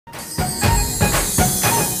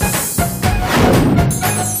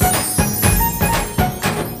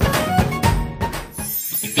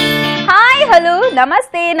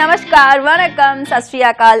Namaste, Namaskar, Vanakkam, Sat Shri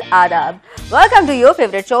Akal, Adab. Welcome to your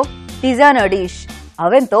favorite show, Designer Dish.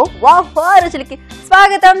 అవెంతో రుచులకి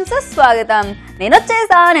స్వాగతం సుస్వాగతం. నేను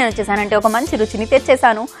వచ్చేసానంటే ఒక మంచి రుచిని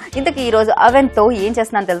తెచ్చేసాను. ఇంతకీ ఈరోజు అవెన్తో ఏం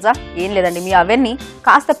చేస్తున్నాను తెలుసా? ఏం లేదండి, మీ అవెన్ని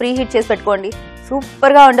కాస్త ప్రీ హీట్ చేసి పెట్టుకోండి.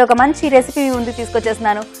 సూపర్గా ఉండే ఒక మంచి రెసిపీ ముందు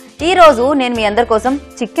తీసుకొచ్చేస్తున్నాను. ఈరోజు నేను మీ అందరి కోసం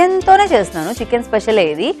చికెన్తోనే చేస్తున్నాను. చికెన్ స్పెషల్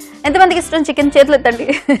ఏది? ఎంతమందికి ఇష్టం చికెన్? చేతులు ఎత్తండి.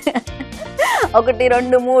 1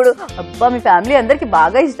 2 3. అబ్బా, మీ ఫ్యామిలీ అందరికి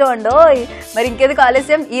బాగా ఇష్టం అండో. మరి ఇంకెందుకు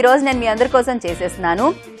ఆలస్యం, ఈ రోజు నేను మీ అందరి కోసం చేసేస్తున్నాను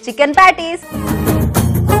చికెన్ ప్యాటీస్.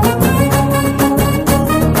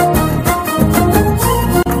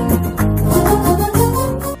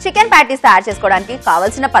 చికెన్ ప్యాటీస్ తయారు చేసుకోవడానికి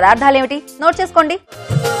కావాల్సిన పదార్థాలు ఏమిటి నోట్ చేసుకోండి.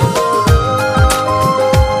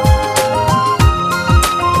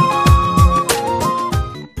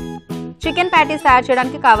 చికెన్ ప్యాటీస్ తయారు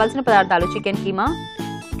చేయడానికి కావాల్సిన పదార్థాలు: చికెన్ కీమా,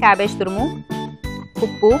 క్యాబేజ్ తురుము,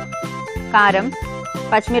 ఉప్పు, కారం,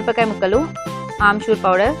 పచ్చిమిరపకాయ ముక్కలు, amchur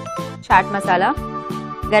powder, chaat masala,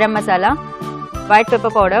 garam masala, white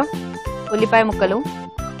pepper powder, ఉల్లిపాయ ముక్కలు,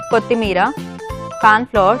 కొత్తిమీర, corn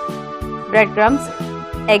flour, bread crumbs,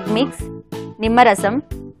 egg mix, నిమ్మరసం,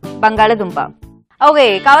 బంగాళదుంప. ఓకే,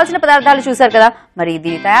 కావాల్సిన పదార్థాలు చూసారు కదా. మరి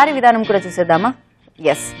ఇది తయారీ విధానం కూడా చూసేద్దామా?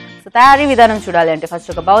 ఎస్. సో తయారీ విధానం చూడాలి అంటే ఫస్ట్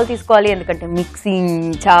ఒక బౌల్ తీసుకోవాలి, ఎందుకంటే మిక్సింగ్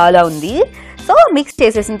చాలా ఉంది. సో మిక్స్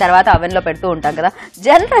చేసేసిన తర్వాత అవెన్లో పెడుతూ ఉంటాం కదా.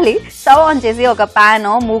 జనరలీ స్టవ్ ఆన్ చేసి ఒక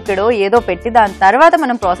ప్యానో మూకెడో ఏదో పెట్టి దాని తర్వాత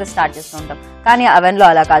మనం ప్రాసెస్ స్టార్ట్ చేస్తూ ఉంటాం. కానీ అవెన్లో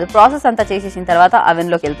అలా కాదు. ప్రాసెస్ అంతా చేసేసిన తర్వాత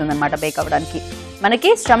అవెన్లోకి వెళ్తుంది అనమాట. బేక్ అవ్వడానికి మనకి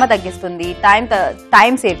శ్రమ తగ్గిస్తుంది,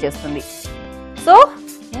 టైం సేవ్ చేస్తుంది. సో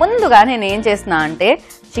ముందుగా నేను ఏం చేస్తున్నా అంటే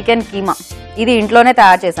చికెన్ కీమా ఇది ఇంట్లోనే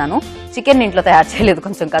తయారు చేశాను. చికెన్ ఇంట్లో తయారు చేయలేదు,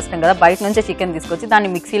 కొంచెం కష్టం కదా. బయట నుంచే చికెన్ తీసుకొచ్చి దాన్ని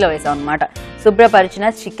మిక్సీలో వేసాం అనమాట. శుభ్రపరిచిన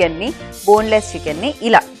చికెన్ని, బోన్లెస్ చికెన్ని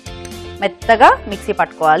ఇలా మెత్తగా మిక్సీ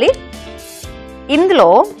పట్టుకోవాలి. ఇందులో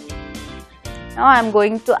I'm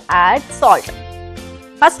going to add salt.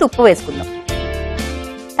 First ఉప్పు వేసుకుందాం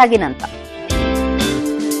తగినంత.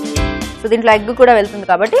 సో దీంట్లో ఎగ్ కూడా వెళ్తుంది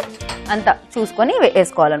కాబట్టి అంత చూసుకొని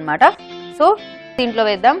వేసుకోవాలన్నమాట. సో దీంట్లో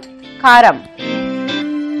వేద్దాం కారం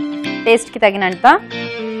టేస్ట్కి తగినంత.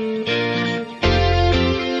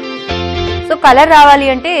 సో కలర్ రావాలి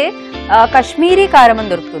అంటే కాశ్మీరీ కారం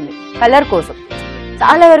అని దొరుకుతుంది కలర్ కోసం.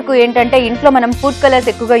 చాలా వరకు ఏంటంటే ఇంట్లో మనం ఫుడ్ కలర్స్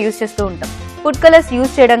ఎక్కువగా యూజ్ చేస్తూ ఉంటాం. ఫుడ్ కలర్స్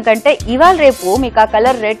యూజ్ చేయడం కంటే ఇవాళ రేపు మీకు ఆ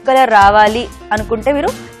కలర్ రెడ్ కలర్ రావాలి అనుకుంటే మీరు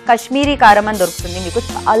కాశ్మీరీ కారం అని దొరుకుతుంది. మీకు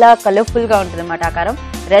చాలా కలర్ఫుల్గా ఉంటుంది అన్నమాట ఆ కారం.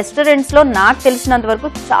 రెస్టారెంట్స్లో నాకు తెలిసినంత వరకు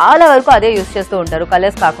చాలా వరకు అదే యూజ్ చేస్తూ ఉంటారు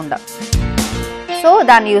కలర్స్ కాకుండా. సో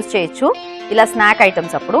దాన్ని యూజ్ చేయొచ్చు ఇలా స్నాక్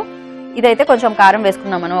ఐటమ్స్ అప్పుడు. ఇదైతే కొంచెం కారం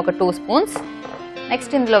వేసుకుందాం మనం, ఒక 2 స్పూన్స్.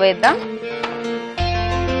 నెక్స్ట్ ఇందులో వేద్దాం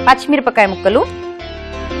పచ్చిమిరపకాయ ముక్కలు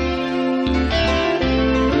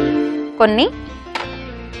కొన్ని,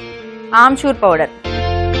 ఆమ్చూర్ పౌడర్.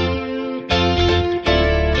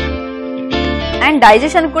 అండ్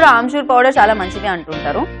డైజెషన్ కూడా ఆమ్చూర్ పౌడర్ చాలా మంచిది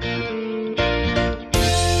అంటుంటారు.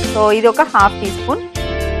 సో ఇది ఒక 1/2 tea spoon.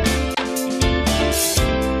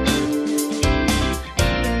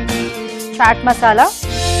 Chaat masala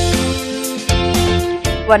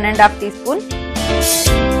 1.5 tea spoon.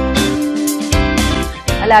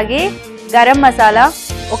 అలాగే గరం మసాలా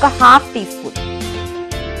ఒక 1/2 టీ స్పూన్.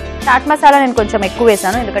 చాట్ మసాలా నేను కొంచెం ఎక్కువ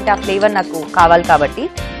వేసాను, ఎందుకంటే ఆ ఫ్లేవర్ నాకు కావాలి కాబట్టి.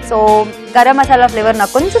 సో గరం మసాలా ఫ్లేవర్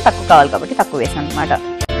నాకు కొంచెం తక్కువ కావాలి కాబట్టి తక్కువ వేసాను అనమాట.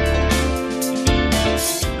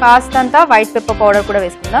 కాస్తంత వైట్ పెప్పర్ పౌడర్ కూడా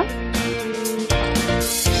వేసుకుందాం.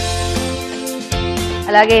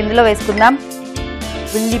 అలాగే ఇందులో వేసుకుందాం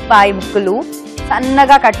ఉల్లిపాయ ముక్కలు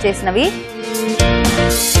సన్నగా కట్ చేసినవి.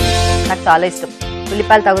 నాకు చాలా ఇష్టం,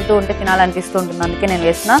 ఉల్లిపాయలు తగులుతూ ఉంటే తినాలనిపిస్తూ ఉంటుంది, అందుకే నేను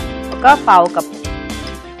వేసిన ఒక 1/2 కప్పు.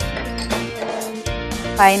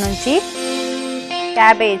 పైనుంచి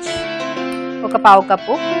క్యాబేజ్ ఒక 1/2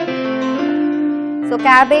 కప్పు. సో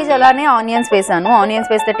క్యాబేజ్ అలానే ఆనియన్స్ వేసాను.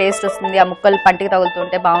 ఆనియన్స్ వేస్తే టేస్ట్ వస్తుంది, ఆ ముక్కలు పంటికి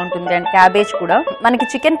తగులుతుంటే బాగుంటుంది. అండ్ క్యాబేజ్ కూడా మనకి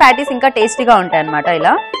చికెన్ ప్యాటీస్ ఇంకా టేస్టీగా ఉంటాయి అన్నమాట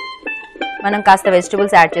ఇలా మనం కాస్త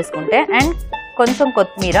వెజిటబుల్స్ యాడ్ చేసుకుంటే. అండ్ కొంచెం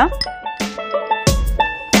కొత్తిమీర.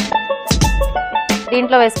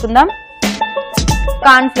 దీంట్లో వేసుకుందాం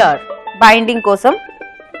కార్న్ ఫ్లోర్ బైండింగ్ కోసం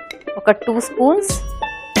ఒక 2 స్పూన్స్.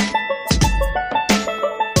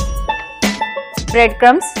 బ్రెడ్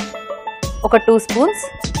క్రమ్స్ ఒక 2 స్పూన్స్.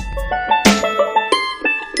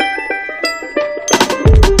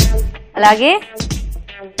 అలాగే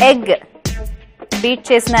ఎగ్, బీట్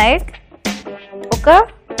చేసిన ఎగ్ ఒక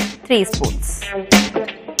 3 స్పూన్స్.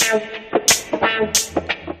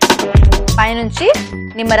 పైనుంచి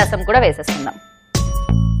నిమ్మరసం కూడా వేసేసుకుందాం.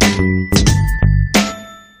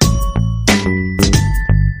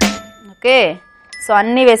 ఓకే, సో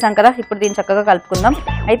అన్నీ వేసాం కదా. ఇప్పుడు దీన్ని చక్కగా కలుపుకుందాం.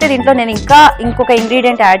 అయితే దీంట్లో నేను ఇంకొక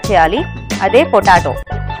ఇంగ్రీడియంట్ యాడ్ చేయాలి, అదే పొటాటో.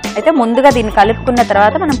 అయితే ముందుగా దీన్ని కలుపుకున్న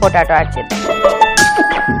తర్వాత మనం పొటాటో యాడ్ చేద్దాం.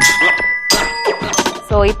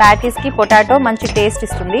 సో ఈ ప్యాటీస్కి పొటాటో మంచి టేస్ట్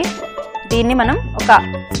ఇస్తుంది. దీన్ని మనం ఒక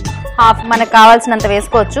హాఫ్ మనకు కావాల్సినంత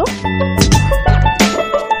వేసుకోవచ్చు.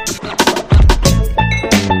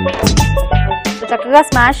 చక్కగా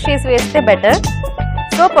స్మాష్ చేసి వేస్తే బెటర్.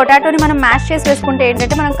 సో పొటాటోని మనం మ్యాష్ చేసి వేసుకుంటే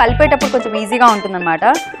ఏంటంటే మనం కలిపేటప్పుడు కొంచెం ఈజీగా ఉంటుంది అనమాట.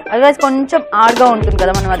 అదర్వైజ్ కొంచెం హార్డ్గా ఉంటుంది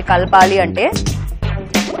కదా మనం అది కలపాలి అంటే.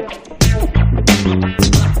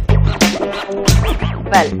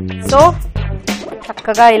 వెల్, సో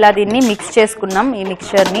చక్కగా ఇలా దీన్ని మిక్స్ చేసుకున్నాం ఈ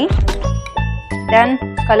మిక్చర్ని. దెన్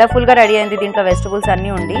కలర్ఫుల్గా రెడీ అయింది. దీంట్లో వెజిటబుల్స్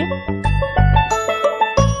అన్నీ ఉండి.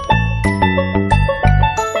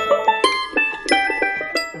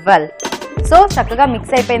 వెల్, సో చక్కగా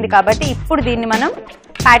మిక్స్ అయిపోయింది కాబట్టి ఇప్పుడు దీన్ని మనం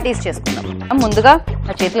ప్యాటీస్ చేసుకుందాం. ముందుగా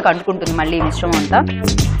నా చేతులకు అంటుకుంటుంది మళ్ళీ ఈ మిశ్రమం అంతా.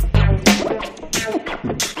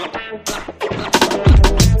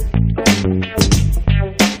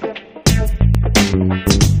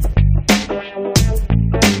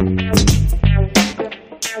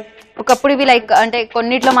 ఒకప్పుడు ఇవి లైక్ అంటే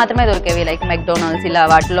కొన్నిట్లో మాత్రమే దొరికేవి, లైక్ మెక్డొనాల్డ్స్ ఇలా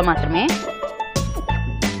వాటిల్లో మాత్రమే.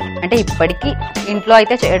 అంటే ఇప్పటికీ ఇంట్లో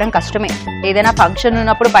అయితే చేయడం కష్టమే. ఏదైనా ఫంక్షన్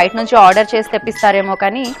ఉన్నప్పుడు బయట నుంచి ఆర్డర్ చేసి తెప్పిస్తారేమో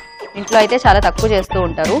కానీ ఇంట్లో అయితే చాలా తక్కువ చేస్తూ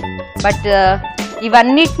ఉంటారు. బట్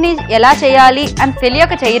ఇవన్నిటిని ఎలా చేయాలి అని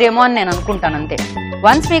తెలియక చేయరేమో అని నేను అనుకుంటాను అంతే.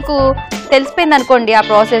 వన్స్ మీకు తెలిసిపోయింది అనుకోండి ఆ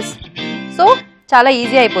ప్రాసెస్, సో చాలా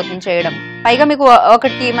ఈజీ అయిపోతుంది చేయడం. పైగా మీకు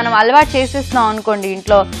ఒకటి మనం అలవాటు చేసేస్తున్నాం అనుకోండి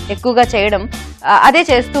ఇంట్లో ఎక్కువగా చేయడం, అదే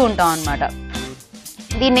చేస్తూ ఉంటాం అనమాట.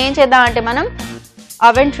 దీన్ని ఏం చేద్దాం అంటే మనం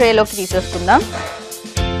అవెన్ ట్రేలోకి తీసేసుకుందాం.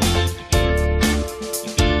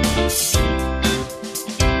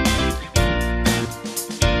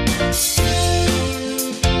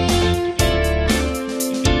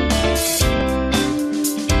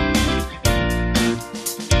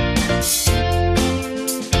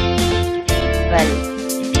 వెల్,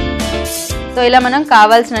 సో ఇలా మనం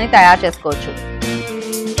కావాల్సినవి తయారు చేసుకోవచ్చు.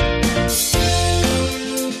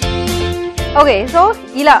 ఓకే, సో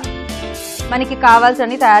ఇలా మనకి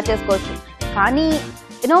కావాల్సినవి తయారు చేసుకోవచ్చు. కానీ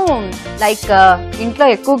యూనో లైక్ ఇంట్లో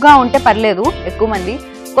ఎక్కువగా ఉంటే పర్లేదు, ఎక్కువ మంది,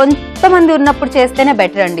 కొంతమంది ఉన్నప్పుడు చేస్తేనే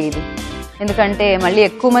బెటర్ అండి ఇది. ఎందుకంటే మళ్ళీ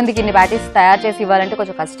ఎక్కువ మందికి ఇన్ని ప్యాటీస్ తయారు చేసి ఇవ్వాలంటే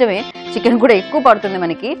కొంచెం కష్టమే. చికెన్ కూడా ఎక్కువ పడుతుంది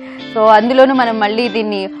మనకి. సో అందులోనూ మనం మళ్ళీ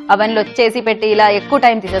దీన్ని అవెన్లో చేసి పెట్టి ఇలా ఎక్కువ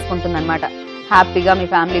టైం తీసేసుకుంటుంది అనమాట. హ్యాపీగా మీ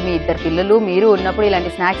ఫ్యామిలీ, మీ ఇద్దరు పిల్లలు, మీరు ఉన్నప్పుడు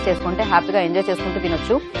ఇలాంటి స్నాక్స్ చేసుకుంటే హ్యాపీగా ఎంజాయ్ చేసుకుంటూ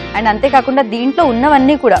తినొచ్చు. అండ్ అంతేకాకుండా దీంట్లో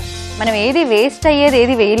ఉన్నవన్నీ కూడా మనం ఏది వేస్ట్ అయ్యేది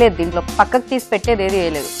ఏది వేయలేదు, దీంట్లో పక్కకు తీసి పెట్టేది ఏది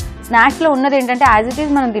వేయలేదు. స్నాక్స్లో ఉన్నది ఏంటంటే యాజ్ ఇట్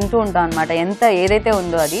ఈజ్ మనం తింటూ ఉంటాం అనమాట. ఎంత ఏదైతే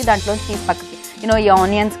ఉందో అది దాంట్లో తీసి పక్కకి, యూనో ఈ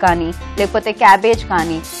ఆనియన్స్ కానీ లేకపోతే క్యాబేజ్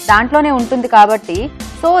కానీ దాంట్లోనే ఉంటుంది కాబట్టి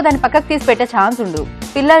సో దాన్ని పక్కకు తీసి పెట్టే ఛాన్స్ ఉండదు.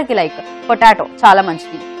 పిల్లలకి లైక్ పొటాటో చాలా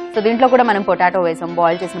మంచిది. సో దీంట్లో కూడా మనం పొటాటో వేసాం,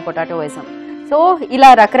 బాయిల్ చేసిన పొటాటో వేసాం. సో ఇలా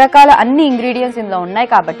రకరకాల అన్ని ఇంగ్రీడియంట్స్ ఇందులో ఉన్నాయి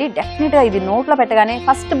కాబట్టి డెఫినెట్గా ఇది నోట్లో పెట్టగానే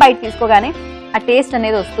ఫస్ట్ బైట్ తీసుకోగానే ఆ టేస్ట్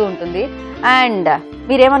అనేది వస్తూ ఉంటుంది. అండ్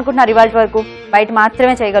మీరేమనుకుంటున్నారు, ఇవాళ వరకు బయట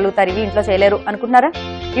మాత్రమే చేయగలుగుతారు, ఇవి ఇంట్లో చేయలేరు అనుకుంటున్నారా?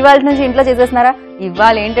 ఇవాళ నుంచి ఇంట్లో చేసేస్తున్నారా?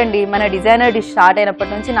 ఇవాళ ఏంటండి మన డిజైనర్ డిష్ స్టార్ట్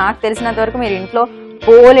అయినప్పటి నుంచి నాకు తెలిసినంత వరకు మీరు ఇంట్లో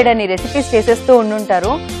బోలెడని రెసిపీస్ చేసేస్తూ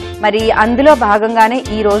ఉండుంటారు. మరి అందులో భాగంగానే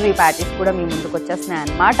ఈ రోజు ఈ ప్యాటీస్ కూడా మీ ముందుకు వచ్చేస్తున్నాయి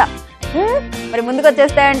అన్నమాట. మరి ముందుకు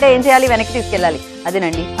వచ్చేస్తాయంటే ఏం చేయాలి? వెనక్కి తీసుకెళ్ళాలి.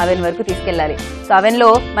 అదేనండి, అవెన్ వరకు తీసుకెళ్ళాలి. సో అవెన్లో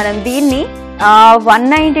మనం దీన్ని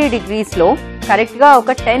 190 degreesలో కరెక్ట్గా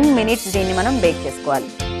ఒక 10 minutes దీన్ని మనం బేక్ చేసుకోవాలి.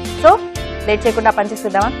 సో లేట్ చేయకుండా పని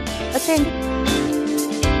చేసేద్దామా? వచ్చేయండి.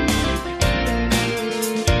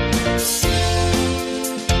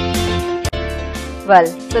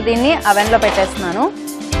 వెల్, సో దీన్ని అవెన్లో పెట్టేస్తున్నాను.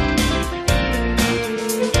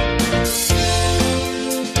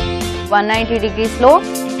 వన్ 190 degreesలో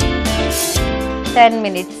 10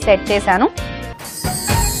 minutes సెట్ చేశాను.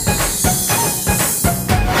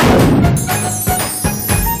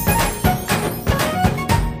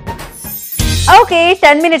 ఓకే,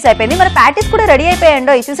 10 minutes అయిపోయింది. మన ప్యాటీస్ కూడా రెడీ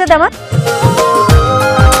అయిపోయాయండో, చూసేద్దామా?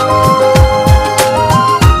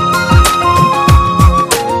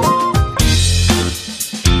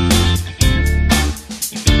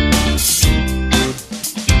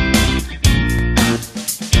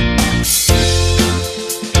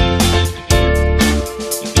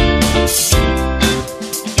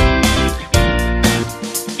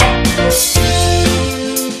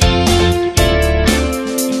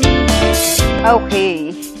 ఓకే,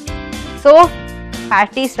 సో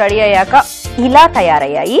ప్యాటీస్ రెడీ అయ్యాక ఇలా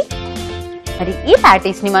తయారయ్యాయి. మరి ఈ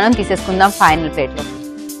ప్యాటీస్ని మనం తీసేసుకుందాం ఫైనల్ ప్లేట్లో.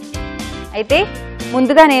 అయితే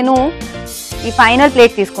ముందుగా నేను ఈ ఫైనల్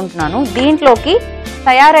ప్లేట్ తీసుకుంటున్నాను. దీంట్లోకి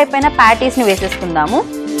తయారైపోయిన ప్యాటీస్ని వేసేసుకుందాము.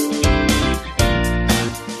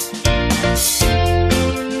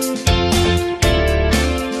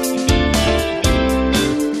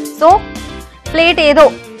 సో ప్లేట్ ఏదో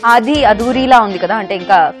అది అధూరీలా ఉంది కదా, అంటే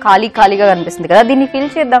ఇంకా ఖాళీగా కనిపిస్తుంది కదా, దీన్ని ఫిల్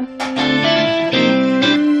చేద్దాం.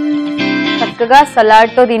 చక్కగా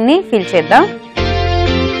సలాడ్ తో దీన్ని ఫిల్ చేద్దాం.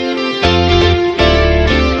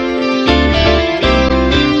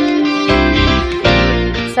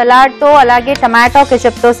 సలాడ్ తో అలాగే టమాటో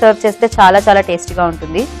కెచప్ తో సర్వ్ చేస్తే చాలా చాలా టేస్టీగా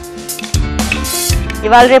ఉంటుంది.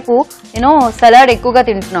 ఇవాళ రేపు సలాడ్ ఎక్కువగా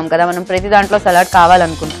తింటున్నాం కదా, మనం ప్రతి దాంట్లో సలాడ్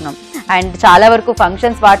కావాలనుకుంటున్నాం. అండ్ చాలా వరకు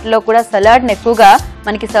ఫంక్షన్స్ వాటిలో కూడా సలాడ్ ని ఎక్కువగా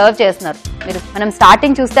మనకి సర్వ్ చేస్తున్నారు. మనం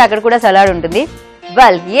స్టార్టింగ్ చూస్తే అక్కడ కూడా సలాడ్ ఉంటుంది.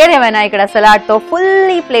 వెల్, ఏదేమైనా ఇక్కడ సలాడ్ తో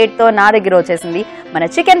ఫుల్లీ ప్లేట్ తో నా దగ్గర వచ్చేసింది మన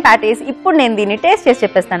చికెన్ ప్యాటీస్. ఇప్పుడు నేను దీన్ని టేస్ట్ చేసి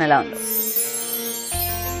చెప్పేస్తాను ఎలా ఉందో.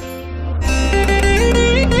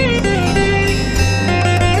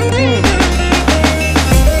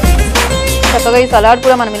 చక్కగా ఈ సలాడ్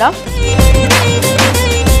కూడా మనం ఇలా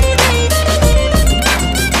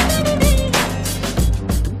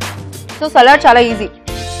సో సలాడ్ చాలా ఈజీ.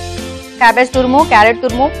 క్యాబేజ్ తురుము, క్యారెట్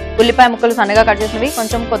తురుము, ఉల్లిపాయ ముక్కలు సన్నగా కట్ చేసినవి,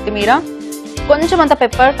 కొంచెం కొత్తిమీర, కొంచెం అంత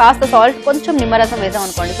పెప్పర్, కాస్త సాల్ట్, కొంచెం నిమ్మరసం వేసాం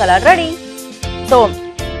అనుకోండి, సలాడ్ రెడీ. సో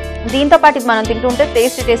దీంతో పాటు ఇది మనం తింటుంటే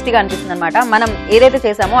టేస్టీగా అనిపిస్తుంది అనమాట. మనం ఏదైతే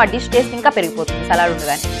చేసామో ఆ డిష్ టేస్ట్ ఇంకా పెరిగిపోతుంది సలాడ్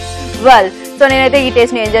ఉండగానే. వెల్, సో నేనైతే ఈ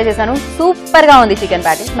టేస్ట్ ని ఎంజాయ్ చేశాను. సూపర్ గా ఉంది చికెన్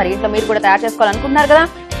ప్యాటీస్. మరి ఇంట్లో మీరు కూడా తయారు చేసుకోవాలనుకుంటున్నారు కదా,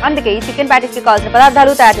 అందుకే ఈ చికెన్ ప్యాటీస్ కి కావాల్సిన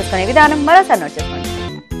పదార్థాలు, తయారు చేసుకునే విధానం మరోసారి నోట్ చేసుకోండి.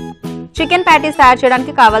 చికెన్ ప్యాటీస్ తయారు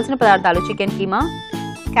చేయడానికి కావాల్సిన పదార్థాలు: చికెన్ కీమా,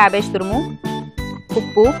 క్యాబేజ్ తురుము,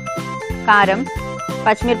 ఉప్పు, కారం,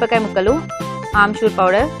 పచ్చిమిరపకాయ ముక్కలు, amchur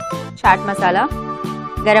powder, chaat masala,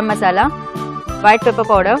 garam masala, white pepper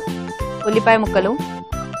powder, ఉల్లిపాయ ముక్కలు,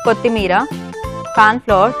 కొత్తిమీర, corn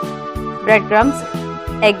flour, bread crumbs,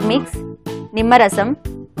 egg mix, నిమ్మరసం,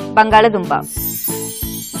 బంగాళదుంప.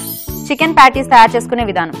 చికెన్ ప్యాటీస్ తయారు చేసుకునే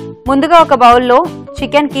విధానం: ముందుగా ఒక బౌల్లో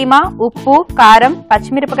చికెన్ కీమా, ఉప్పు, కారం,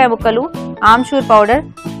 పచ్చిమిరపకాయ ముక్కలు, amchur powder,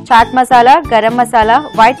 chaat masala, garam masala,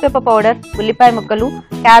 white pepper powder, ఉల్లిపాయ ముక్కలు,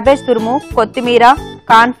 క్యాబేజ్ తురుము, కొత్తిమీర,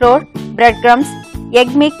 corn flour, bread crumbs,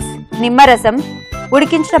 egg mix, నిమ్మరసం,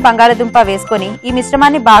 ఉడికించిన బంగాళదుంప వేసుకొని ఈ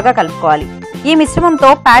మిశ్రమాన్ని బాగా కలుపుకోవాలి. ఈ మిశ్రమంతో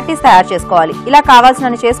ప్యాటీస్ తయారు చేసుకోవాలి. ఇలా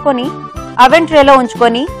కావాల్సినన్ని చేసుకొని అవెన్ ట్రేలో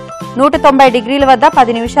ఉంచుకొని 190 డిగ్రీల వద్ద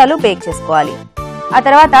 10 నిమిషాలు బేక్ చేసుకోవాలి. ఆ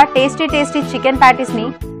తర్వాత టేస్టీ చికెన్ ప్యాటీస్ ని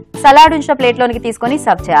సలాడ్ ఉంచిన ప్లేట్లోనికి తీసుకొని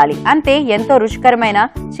సర్వ్ చేయాలి. అంతే, ఎంతో రుచికరమైన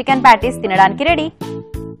చికెన్ ప్యాటీస్ తినడానికి రెడీ.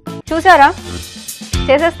 చూసారా,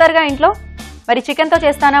 చేసేస్తారుగా ఇంట్లో. మరి చికెన్తో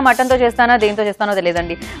చేస్తానా, మటన్తో చేస్తానా, దేంతో చేస్తానో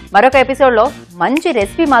తెలియదండి. మరొక ఎపిసోడ్లో మంచి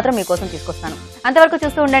రెసిపీ మాత్రం మీకోసం తీసుకొస్తాను. అంతవరకు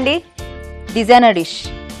చూస్తూ ఉండండి డిజైనర్ డిష్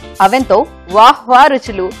అవెన్తో వాహ్వా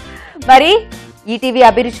రుచులు. మరి ఈటీవీ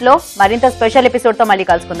అభిరుచిలో మరింత స్పెషల్ ఎపిసోడ్తో మళ్ళీ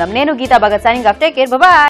కలుసుకుందాం. నేను Gita Bhagat signing off. Take care, bye.